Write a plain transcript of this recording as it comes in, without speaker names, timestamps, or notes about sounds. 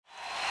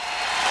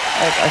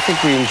I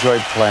think we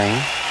enjoyed playing.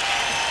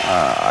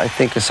 I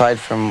think aside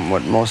from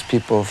what most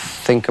people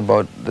think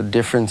about the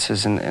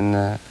differences in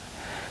the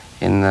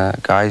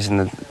guys and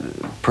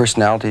the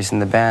personalities in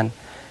the band,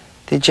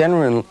 they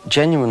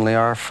genuinely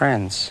are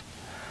friends.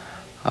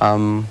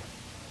 I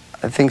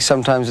think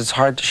sometimes it's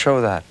hard to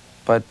show that,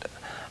 but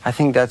I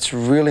think that's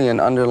really an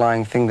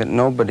underlying thing that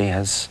nobody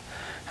has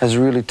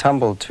really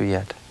tumbled to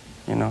yet,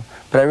 you know.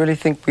 But I really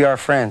think we are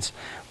friends.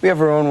 We have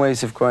our own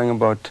ways of going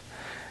about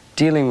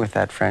dealing with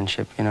that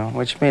friendship, you know,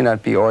 which may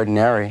not be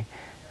ordinary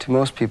to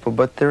most people,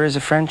 but there is a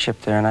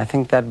friendship there, and I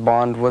think that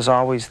bond was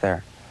always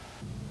there.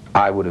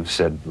 I would have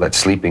said, let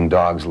sleeping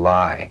dogs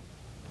lie,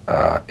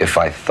 if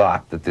I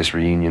thought that this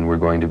reunion were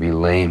going to be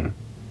lame.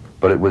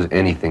 But it was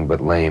anything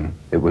but lame.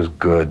 It was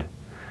good.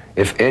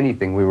 If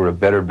anything, we were a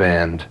better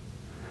band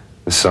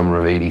the summer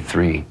of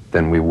 '83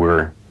 than we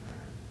were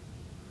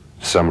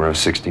summer of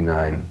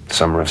 '69,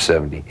 summer of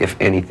 '70. If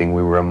anything,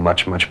 we were a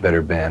much, much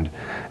better band.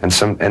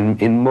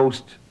 And in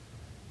most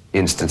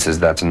instances,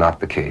 that's not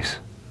the case.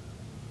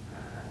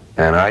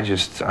 And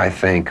I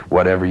think,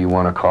 whatever you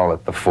want to call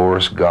it, the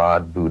force,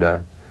 God,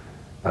 Buddha,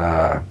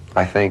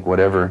 I think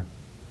whatever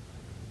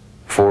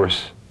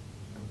force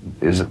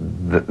is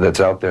that's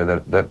out there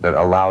that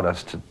allowed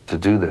us to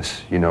do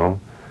this, you know,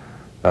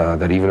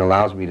 that even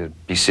allows me to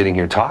be sitting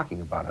here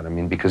talking about it. I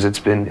mean, because it's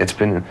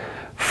been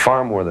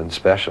far more than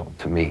special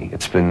to me.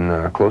 It's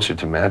been closer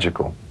to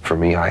magical for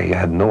me. I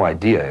had no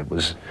idea. It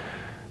was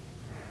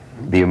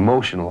the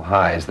emotional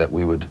highs that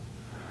we would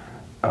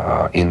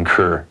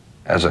incur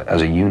as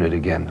a unit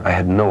again. I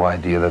had no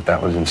idea that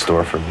that was in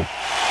store for me.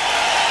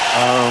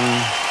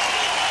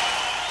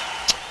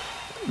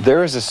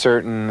 There is a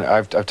certain,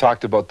 I've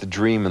talked about the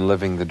dream and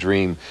living the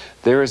dream.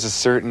 There is a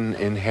certain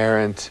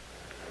inherent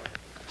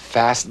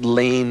fast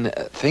lane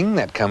thing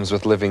that comes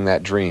with living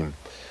that dream.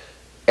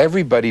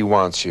 Everybody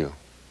wants you.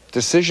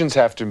 Decisions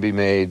have to be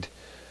made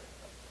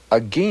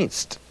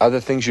against other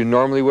things you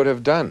normally would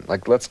have done.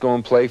 Like, let's go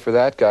and play for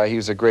that guy. He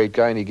was a great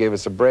guy and he gave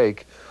us a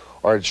break.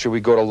 Or should we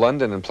go to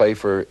London and play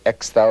for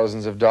X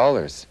thousands of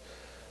dollars?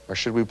 Or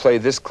should we play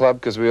this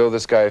club because we owe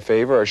this guy a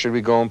favor? Or should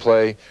we go and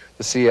play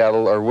the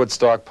Seattle or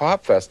Woodstock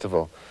Pop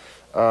Festival?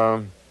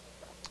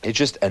 It's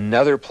just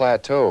another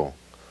plateau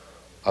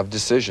of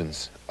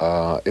decisions.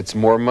 It's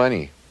more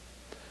money.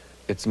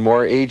 It's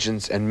more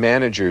agents and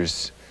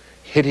managers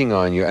hitting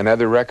on you, and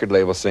other record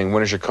labels saying,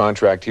 when is your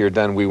contract here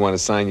done? We want to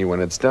sign you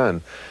when it's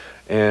done.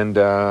 And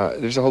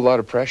there's a whole lot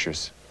of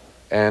pressures.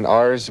 And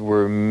ours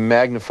were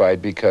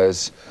magnified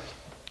because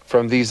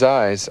from These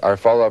Eyes, our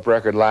follow-up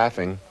record,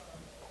 Laughing,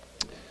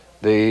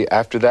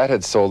 after that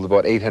had sold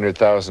about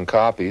 800,000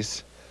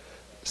 copies,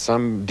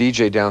 some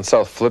DJ down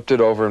south flipped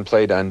it over and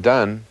played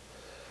Undone,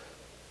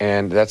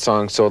 and that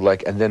song sold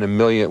like, and then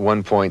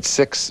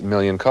 1.6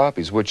 million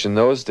copies, which in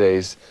those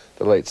days,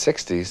 the late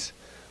 60s,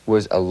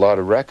 was a lot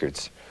of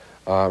records.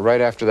 Right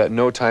after that,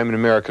 No Time, an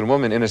American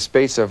Woman, in a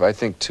space of, I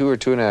think, 2 or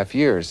 2.5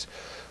 years,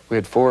 we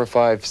had 4 or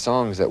 5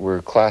 songs that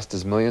were classed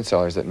as million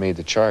sellers that made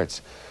the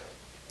charts.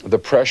 The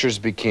pressures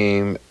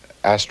became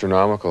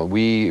astronomical.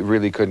 We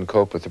really couldn't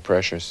cope with the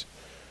pressures.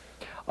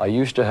 I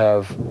used to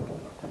have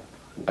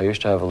a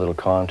little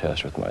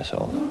contest with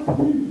myself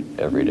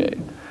every day.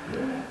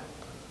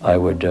 I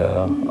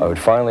would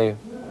finally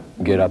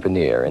get up in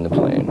the air in the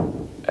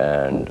plane,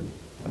 and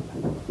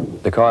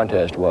the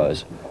contest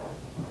was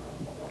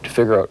to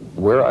figure out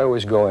where I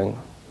was going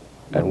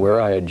and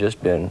where I had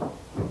just been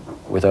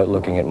without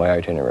looking at my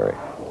itinerary,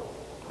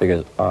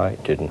 because I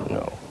didn't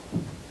know.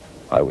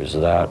 I was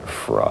that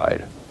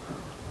fried.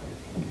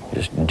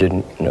 Just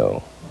didn't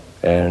know.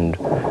 And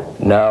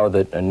now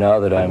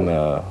that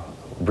I'm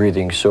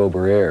breathing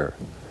sober air,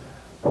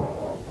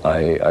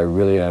 I'm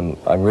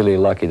really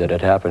lucky that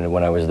it happened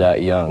when I was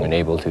that young and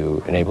able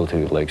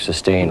to like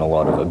sustain a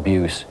lot of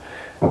abuse,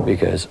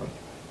 because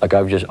like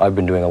I've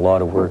been doing a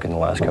lot of work in the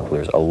last couple of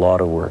years, a lot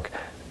of work,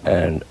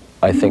 and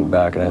I think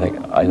back and I think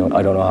I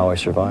don't know how I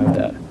survived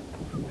that,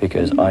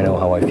 because I know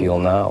how I feel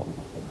now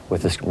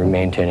with this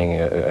maintaining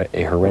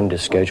a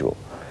horrendous schedule.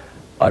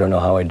 I don't know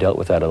how I dealt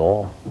with that at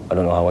all. I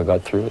don't know how I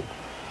got through it.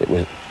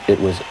 It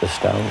was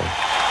astounding.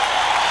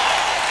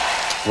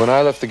 When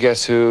I left the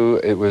Guess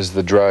Who, it was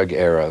the drug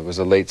era. It was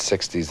the late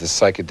 60s, the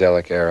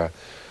psychedelic era.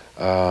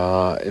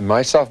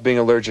 Myself being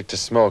allergic to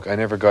smoke, I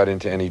never got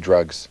into any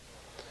drugs.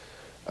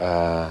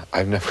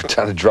 I've never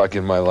done a drug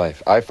in my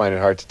life. I find it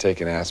hard to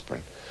take an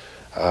aspirin.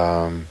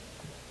 The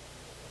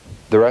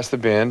rest of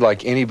the band,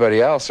 like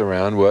anybody else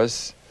around,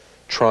 was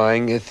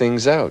trying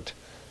things out.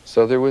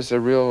 So there was a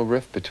real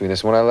rift between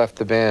us. When I left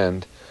the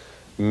band,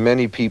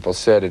 many people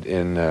said it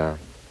in, I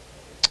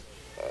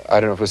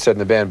don't know if it was said in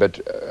the band, but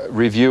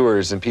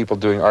reviewers and people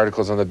doing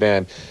articles on the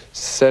band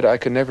said I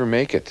could never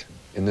make it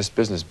in this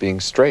business being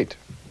straight.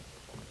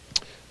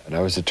 And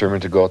I was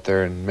determined to go out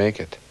there and make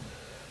it.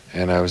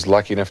 And I was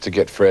lucky enough to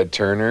get Fred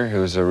Turner,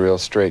 who's a real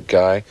straight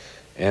guy,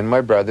 and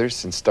my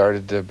brothers, and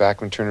started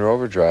Bachman Turner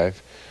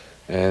Overdrive.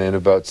 And in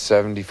about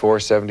 74,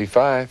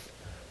 75,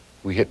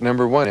 we hit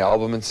 #1,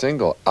 album and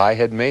single. I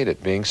had made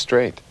it, being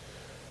straight.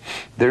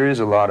 There is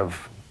a lot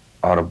of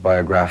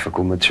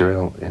autobiographical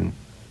material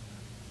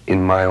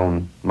in my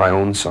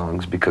own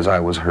songs, because I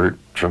was hurt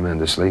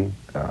tremendously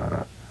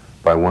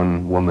by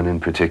one woman in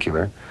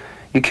particular.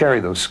 You carry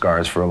those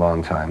scars for a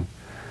long time,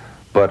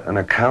 but an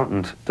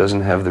accountant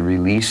doesn't have the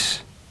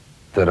release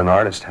that an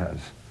artist has.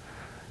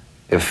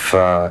 If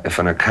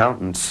an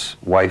accountant's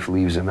wife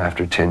leaves him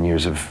after 10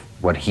 years of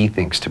what he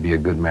thinks to be a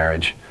good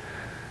marriage,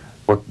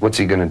 what's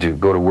he going to do?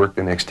 Go to work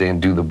the next day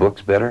and do the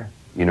books better?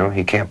 You know,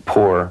 he can't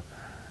pour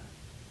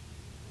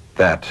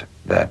that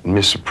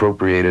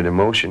misappropriated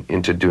emotion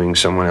into doing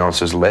someone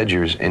else's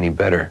ledgers any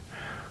better.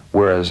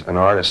 Whereas an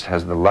artist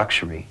has the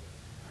luxury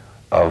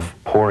of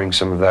pouring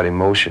some of that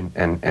emotion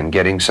and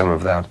getting some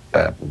of that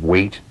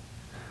weight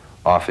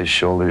off his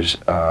shoulders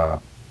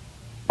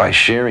by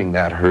sharing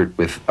that hurt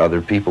with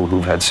other people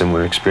who've had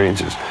similar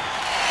experiences.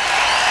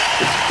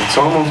 It's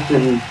almost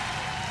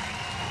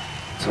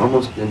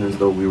been as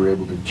though we were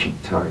able to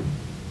cheat time.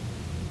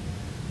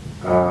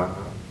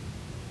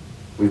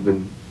 We've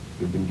been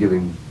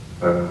giving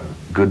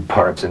good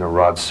parts in a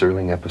Rod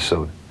Serling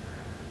episode,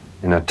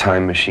 in a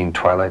Time Machine,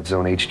 Twilight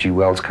Zone, H.G.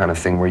 Wells kind of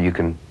thing, where you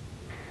can,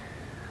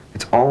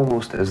 it's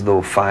almost as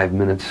though 5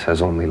 minutes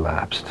has only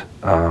lapsed.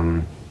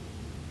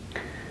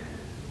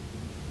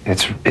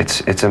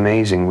 It's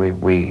amazing.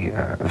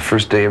 The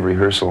first day of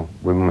rehearsal,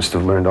 we must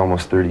have learned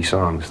almost 30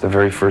 songs. The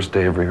very first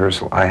day of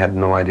rehearsal, I had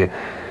no idea.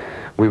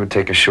 We would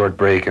take a short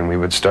break and we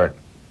would start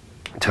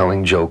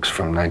telling jokes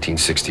from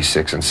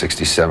 1966 and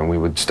 67. We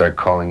would start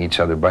calling each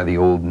other by the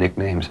old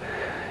nicknames.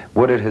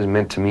 What it has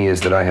meant to me is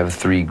that I have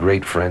 3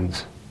 great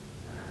friends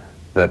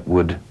that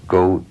would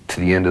go to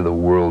the end of the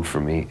world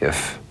for me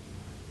if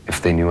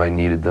they knew I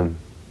needed them.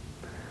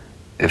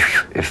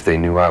 If they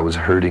knew I was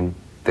hurting,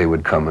 they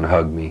would come and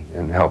hug me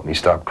and help me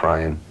stop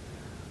crying.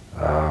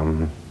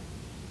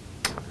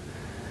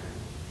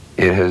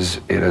 It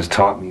has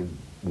taught me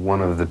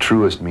one of the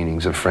truest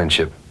meanings of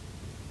friendship,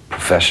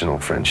 professional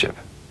friendship.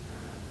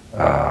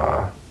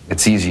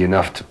 It's easy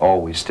enough to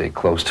always stay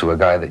close to a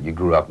guy that you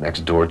grew up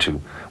next door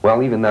to.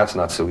 Well, even that's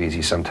not so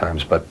easy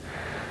sometimes, but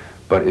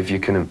if you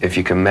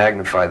can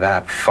magnify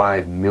that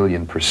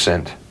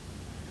 5,000,000%,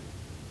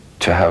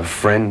 to have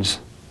friends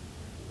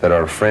that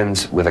are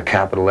friends with a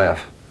capital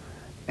F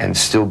and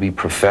still be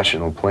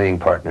professional playing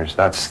partners,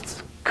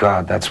 that's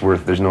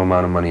worth, there's no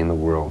amount of money in the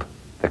world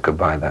that could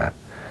buy that.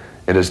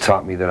 It has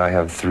taught me that I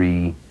have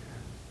 3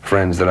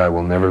 friends that I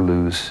will never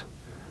lose,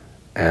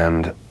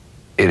 and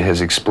it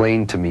has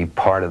explained to me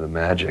part of the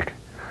magic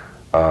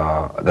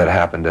that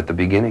happened at the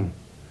beginning,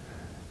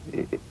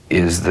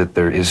 is that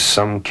there is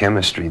some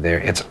chemistry there.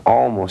 It's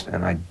almost,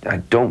 and I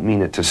don't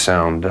mean it to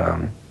sound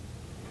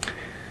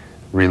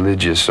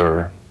religious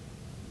or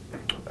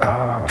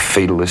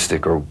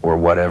fatalistic or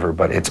whatever,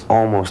 but it's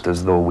almost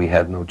as though we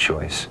had no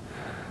choice.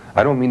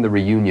 I don't mean the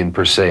reunion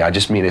per se, I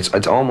just mean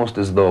it's almost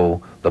as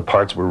though the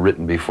parts were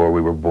written before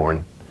we were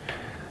born.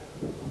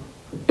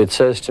 It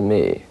says to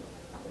me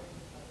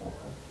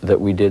that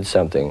we did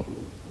something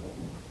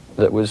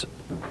that was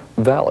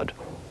valid,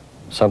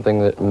 something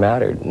that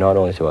mattered not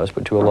only to us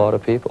but to a lot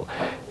of people.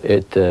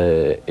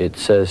 It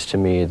says to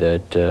me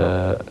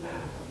that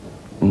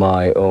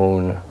my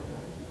own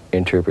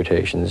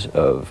interpretations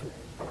of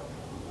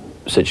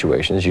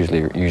situations,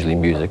 usually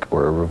music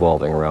or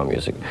revolving around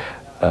music,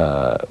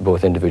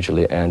 both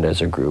individually and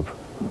as a group,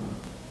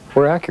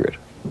 were accurate.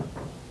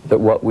 That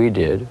what we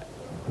did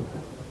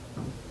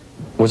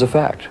was a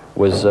fact,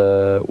 was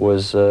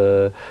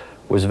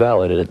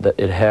valid.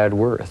 It had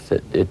worth.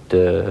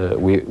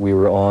 We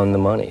were on the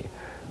money.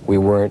 We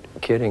weren't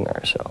kidding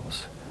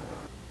ourselves.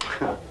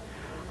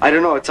 I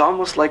don't know. It's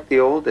almost like the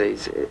old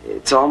days.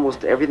 It's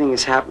almost everything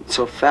has happened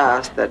so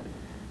fast that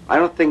I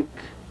don't think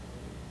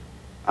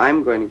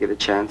I'm going to get a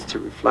chance to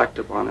reflect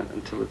upon it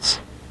until it's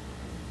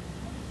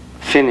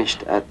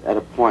finished at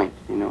a point,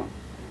 you know,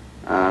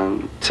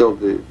 till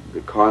the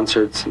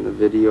concerts and the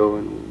video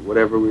and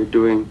whatever we're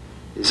doing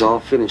is all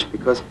finished,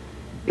 because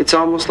it's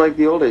almost like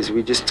the old days.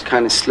 We just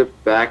kind of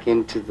slipped back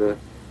into the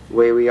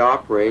way we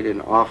operate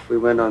and off we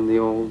went on the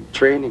old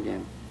train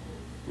again,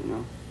 you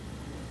know.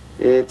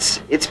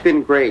 It's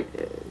been great.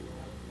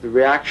 The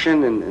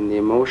reaction and the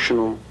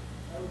emotional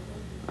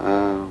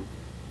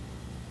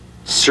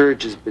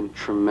surge has been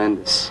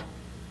tremendous.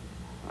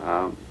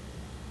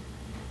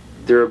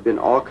 There have been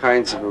all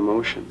kinds of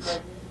emotions,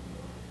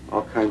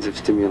 all kinds of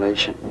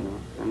stimulation, you know,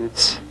 and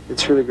it's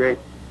really great.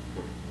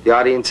 The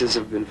audiences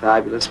have been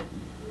fabulous,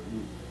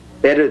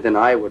 better than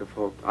I would have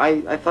hoped.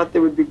 I thought they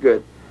would be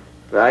good,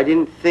 but I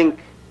didn't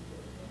think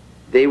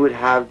they would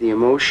have the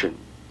emotion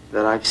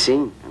that I've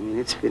seen. I mean,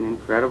 it's been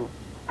incredible.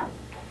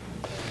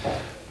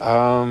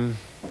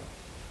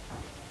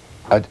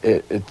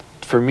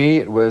 For me,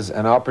 it was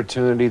an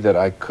opportunity that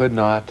I could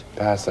not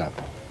pass up.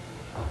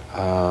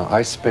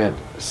 I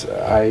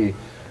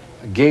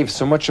gave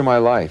so much of my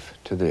life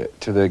to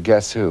the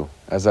Guess Who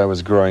as I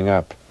was growing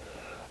up.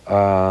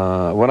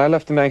 When I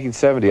left in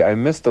 1970, I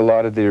missed a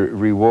lot of the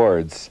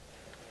rewards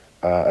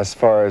as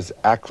far as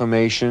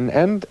acclamation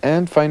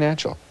and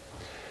financial.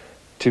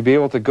 To be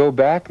able to go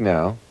back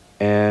now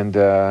and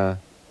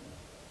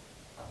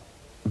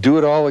do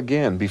it all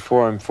again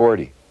before I'm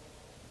 40,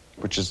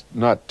 which is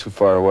not too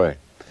far away.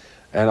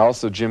 And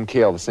also Jim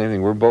Kale, the same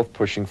thing. We're both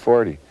pushing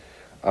 40.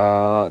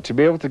 To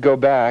be able to go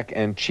back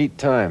and cheat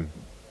time.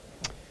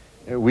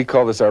 We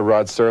call this our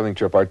Rod Serling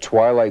trip, our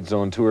Twilight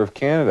Zone tour of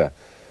Canada.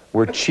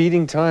 We're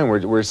cheating time.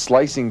 We're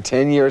slicing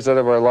 10 years out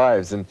of our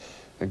lives. And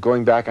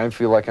going back, I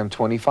feel like I'm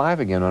 25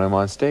 again when I'm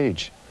on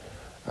stage.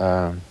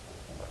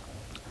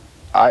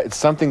 It's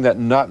something that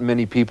not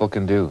many people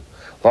can do.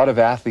 A lot of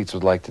athletes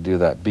would like to do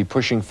that, be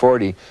pushing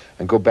 40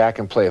 and go back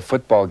and play a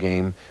football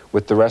game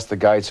with the rest of the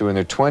guys who are in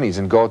their 20s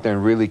and go out there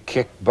and really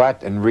kick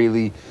butt and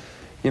really,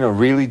 you know,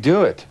 really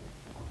do it.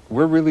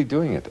 We're really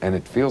doing it, and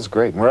it feels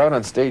great. And we're out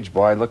on stage,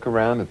 boy, I look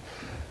around and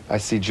I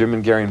see Jim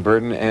and Gary and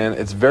Burton, and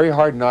it's very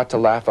hard not to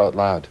laugh out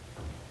loud.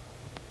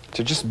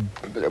 To just,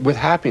 with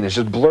happiness,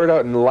 just blurt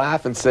out and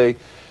laugh and say,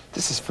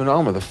 this is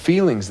phenomenal. The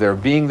feelings there,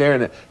 being there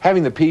and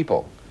having the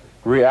people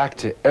react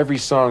to every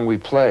song we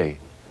play.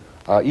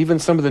 Even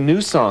some of the new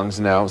songs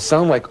now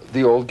sound like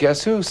the old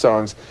Guess Who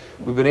songs.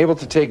 We've been able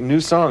to take new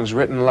songs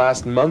written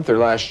last month or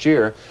last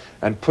year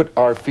and put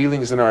our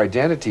feelings and our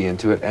identity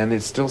into it, and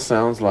it still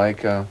sounds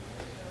like the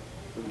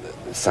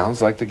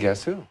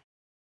Guess Who.